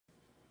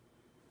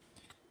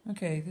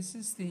Okay, this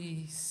is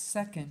the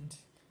second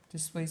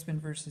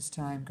displacement versus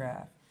time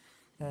graph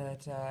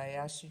that I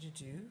asked you to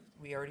do.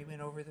 We already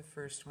went over the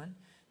first one,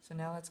 so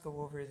now let's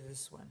go over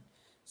this one.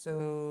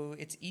 So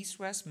it's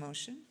east-west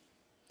motion,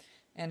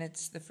 and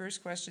it's the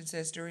first question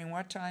says, during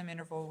what time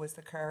interval was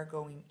the car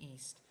going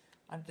east?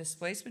 On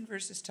displacement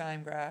versus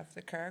time graph,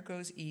 the car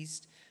goes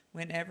east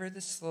whenever the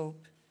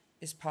slope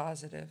is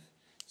positive.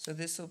 So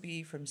this will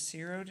be from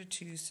 0 to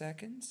 2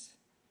 seconds.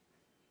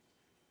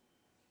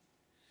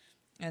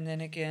 And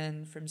then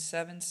again from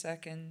 7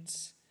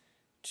 seconds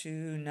to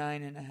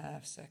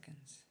 9.5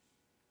 seconds.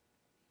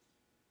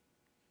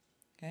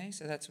 Okay,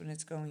 so that's when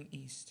it's going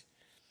east.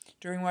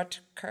 During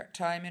what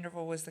time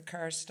interval was the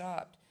car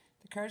stopped?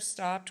 The car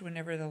stopped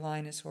whenever the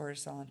line is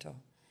horizontal.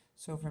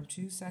 So from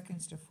 2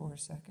 seconds to 4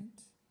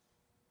 seconds.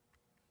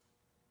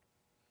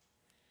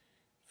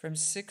 From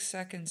 6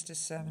 seconds to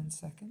 7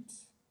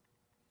 seconds.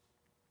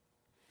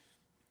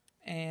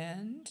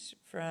 And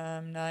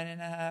from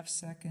 9.5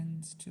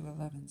 seconds to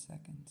 11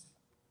 seconds.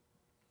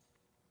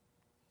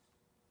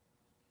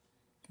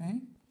 Okay?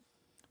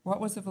 What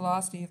was the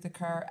velocity of the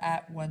car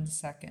at 1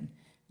 second?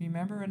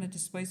 Remember, in a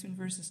displacement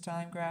versus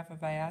time graph,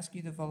 if I ask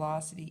you the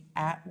velocity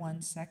at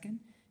 1 second,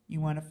 you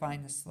want to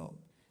find the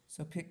slope.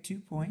 So pick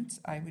 2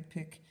 points. I would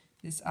pick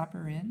this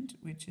upper end,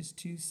 which is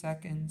 2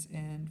 seconds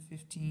and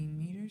 15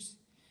 meters,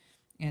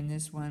 and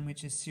this one,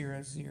 which is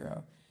 0,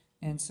 0.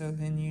 And so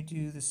then you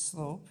do the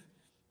slope.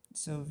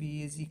 So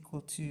V is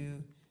equal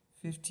to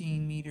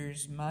 15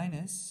 meters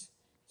minus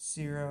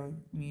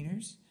 0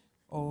 meters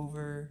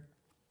over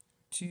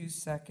 2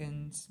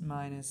 seconds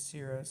minus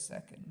 0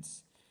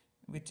 seconds,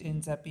 which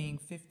ends up being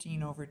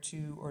 15 over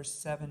 2, or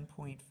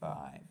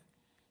 7.5.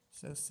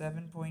 So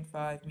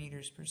 7.5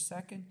 meters per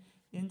second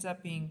ends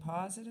up being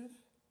positive,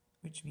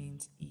 which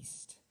means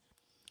east.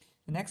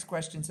 The next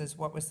question says,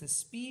 what was the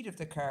speed of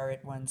the car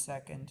at 1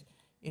 second?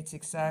 It's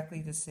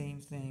exactly the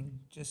same thing,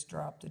 just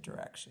drop the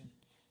direction.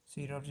 So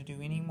you don't have to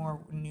do any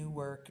more new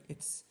work.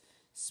 It's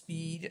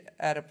speed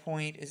at a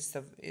point is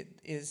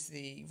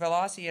the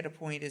velocity at a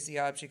point is the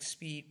object's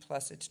speed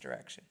plus its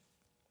direction.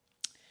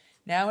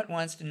 Now it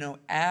wants to know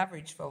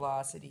average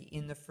velocity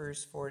in the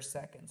first 4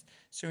 seconds.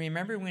 So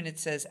remember, when it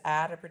says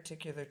at a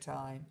particular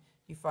time,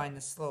 you find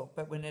the slope.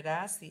 But when it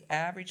asks the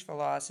average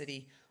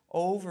velocity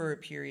over a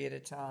period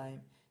of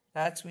time,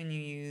 that's when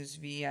you use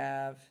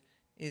VAV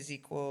is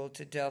equal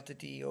to delta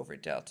D over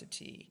delta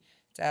T.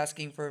 It's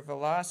asking for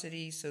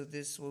velocity, so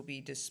this will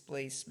be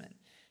displacement.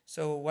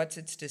 So what's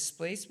its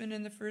displacement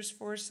in the first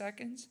 4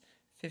 seconds?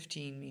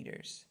 15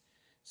 meters.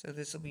 So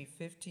this will be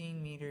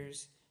 15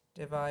 meters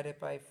divided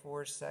by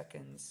 4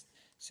 seconds.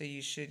 So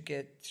you should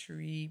get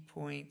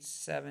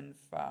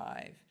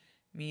 3.75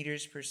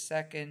 meters per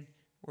second.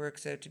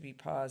 Works out to be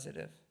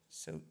positive,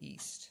 so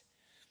east.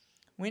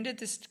 When did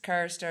this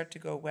car start to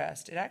go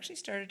west? It actually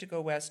started to go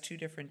west 2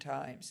 different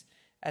times.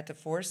 At the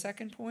 4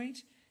 second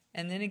point,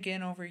 and then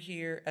again over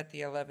here at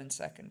the 11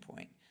 second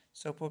point.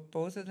 So put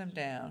both of them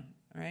down,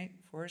 right?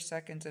 4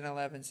 seconds and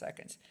 11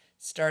 seconds.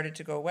 Started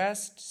to go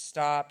west,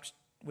 stopped,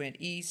 went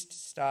east,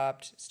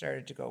 stopped,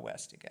 started to go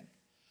west again.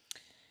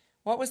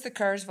 What was the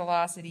car's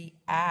velocity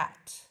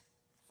at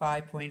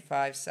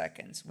 5.5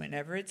 seconds?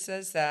 Whenever it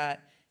says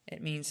that,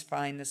 it means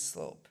find the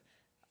slope.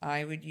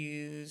 I would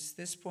use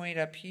this point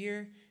up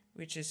here,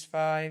 which is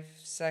 5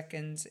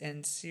 seconds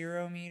and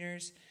 0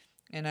 meters.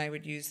 And I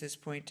would use this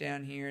point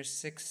down here,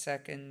 6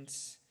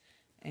 seconds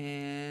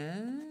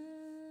and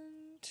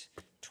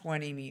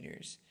 20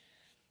 meters.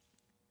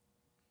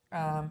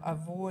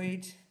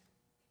 Avoid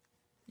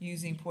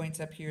using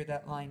points up here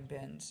that line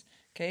bends.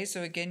 Okay,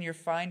 so again, you're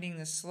finding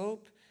the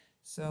slope.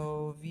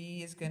 So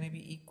V is going to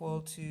be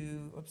equal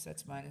to, oops,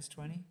 that's minus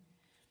 20.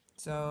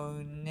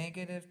 So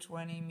negative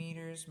 20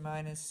 meters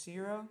minus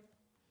 0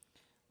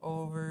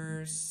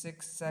 over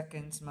 6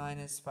 seconds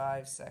minus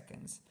 5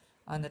 seconds.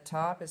 On the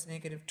top is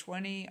negative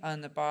 20,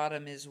 on the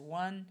bottom is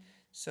 1,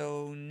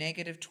 so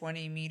negative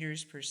 20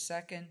 meters per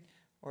second,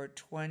 or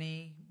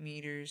 20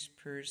 meters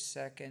per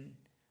second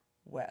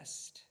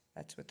west.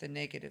 That's what the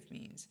negative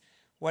means.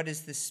 What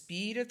is the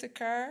speed of the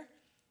car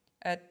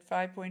at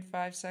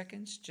 5.5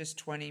 seconds? Just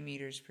 20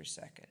 meters per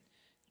second.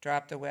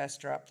 Drop the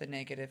west, drop the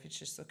negative, it's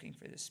just looking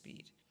for the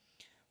speed.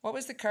 What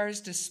was the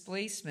car's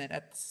displacement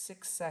at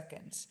 6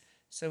 seconds?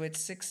 So at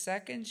 6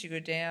 seconds, you go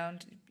down,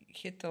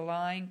 hit the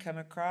line, come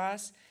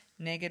across,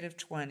 negative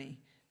 20.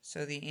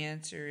 So the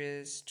answer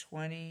is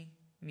 20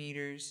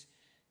 meters,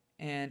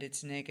 and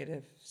it's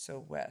negative, so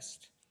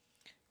west.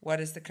 What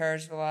is the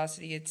car's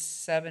velocity? It's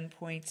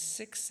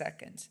 7.6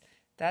 seconds.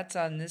 That's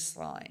on this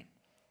line.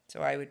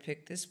 So I would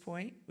pick this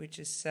point, which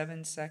is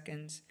 7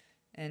 seconds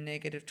and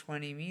negative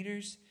 20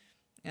 meters.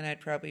 And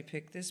I'd probably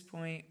pick this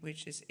point,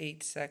 which is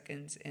 8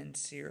 seconds and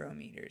 0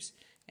 meters.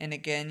 And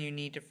again, you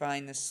need to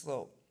find the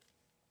slope.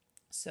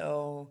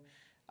 So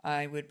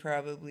I would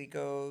probably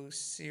go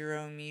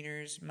 0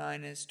 meters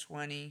minus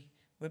 20,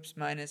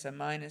 minus a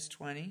minus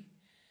 20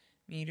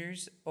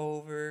 meters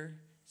over,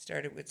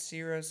 started with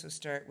 0, so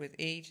start with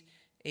 8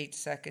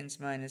 seconds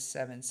minus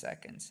 7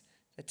 seconds.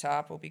 The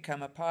top will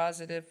become a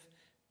positive,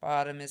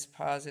 bottom is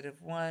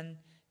positive 1.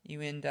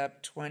 You end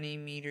up 20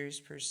 meters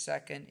per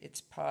second.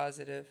 It's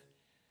positive.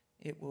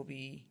 It will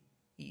be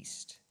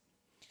east.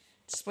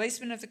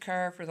 Displacement of the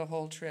car for the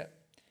whole trip.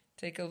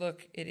 Take a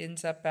look. It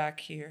ends up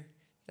back here.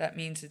 That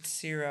means it's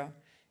 0.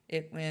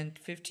 It went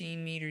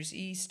 15 meters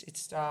east. It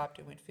stopped.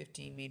 It went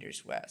 15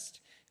 meters west.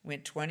 It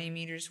went 20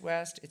 meters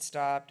west. It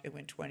stopped. It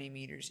went 20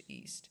 meters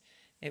east.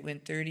 It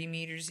went 30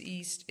 meters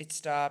east. It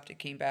stopped. It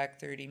came back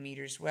 30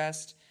 meters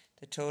west.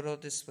 The total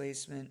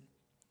displacement,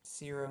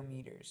 0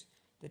 meters.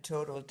 The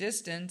total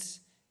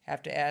distance,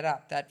 have to add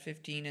up that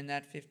 15 and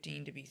that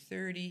 15 to be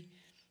 30.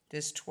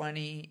 This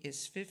 20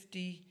 is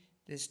 50.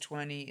 This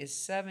 20 is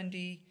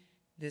 70.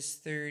 This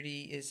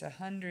 30 is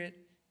 100.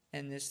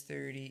 And this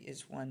 30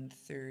 is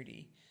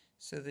 130.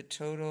 So the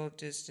total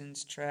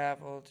distance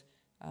traveled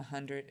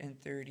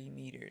 130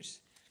 meters.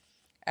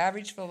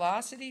 Average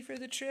velocity for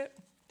the trip.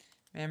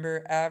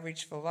 Remember,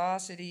 average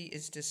velocity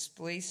is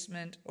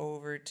displacement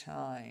over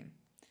time.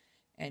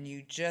 And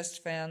you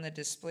just found the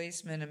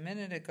displacement a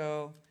minute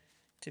ago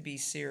to be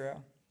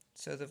 0.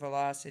 So the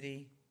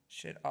velocity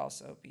should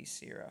also be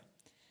 0.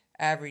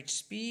 Average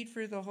speed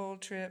for the whole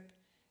trip.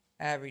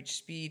 Average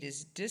speed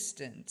is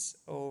distance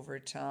over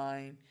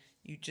time.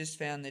 You just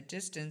found the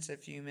distance a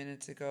few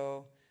minutes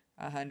ago,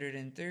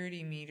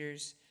 130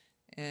 meters.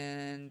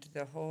 And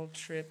the whole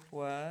trip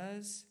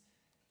was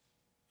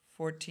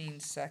 14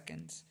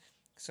 seconds.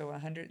 So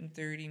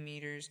 130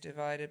 meters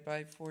divided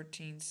by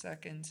 14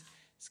 seconds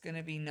is going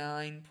to be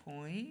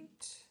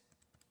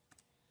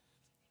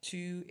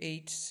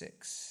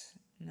 9.286.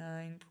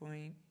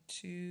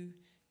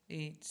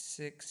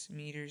 9.286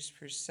 meters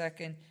per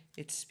second.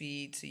 It's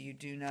speed, so you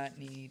do not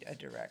need a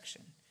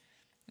direction.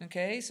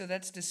 Okay, so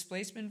that's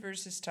displacement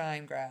versus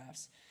time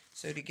graphs.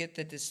 So to get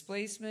the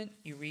displacement,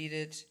 you read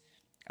it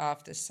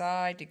off the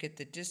side. To get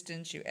the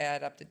distance, you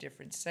add up the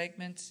different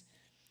segments.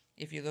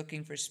 If you're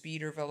looking for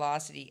speed or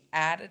velocity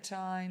at a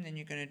time, then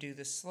you're going to do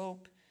the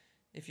slope.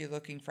 If you're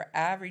looking for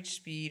average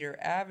speed or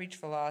average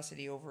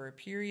velocity over a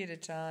period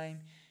of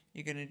time,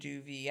 you're going to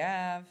do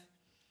VAV.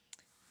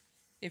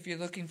 If you're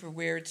looking for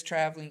where it's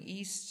traveling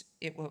east,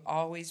 it will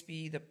always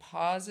be the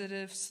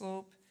positive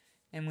slope,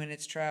 and when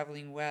it's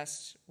traveling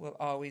west, will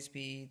always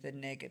be the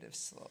negative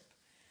slope.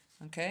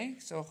 Okay,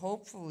 so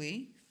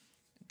hopefully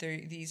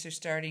these are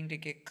starting to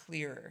get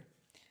clearer.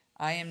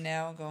 I am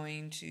now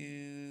going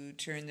to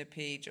turn the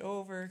page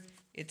over.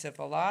 It's a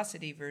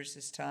velocity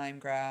versus time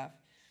graph.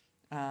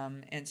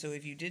 And so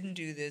if you didn't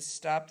do this,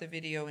 stop the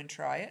video and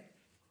try it.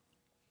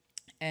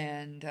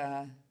 And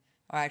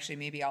actually,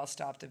 maybe I'll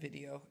stop the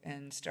video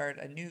and start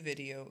a new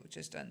video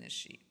just on this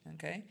sheet.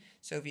 Okay,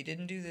 so if you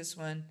didn't do this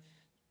one,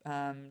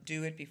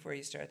 do it before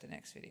you start the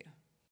next video.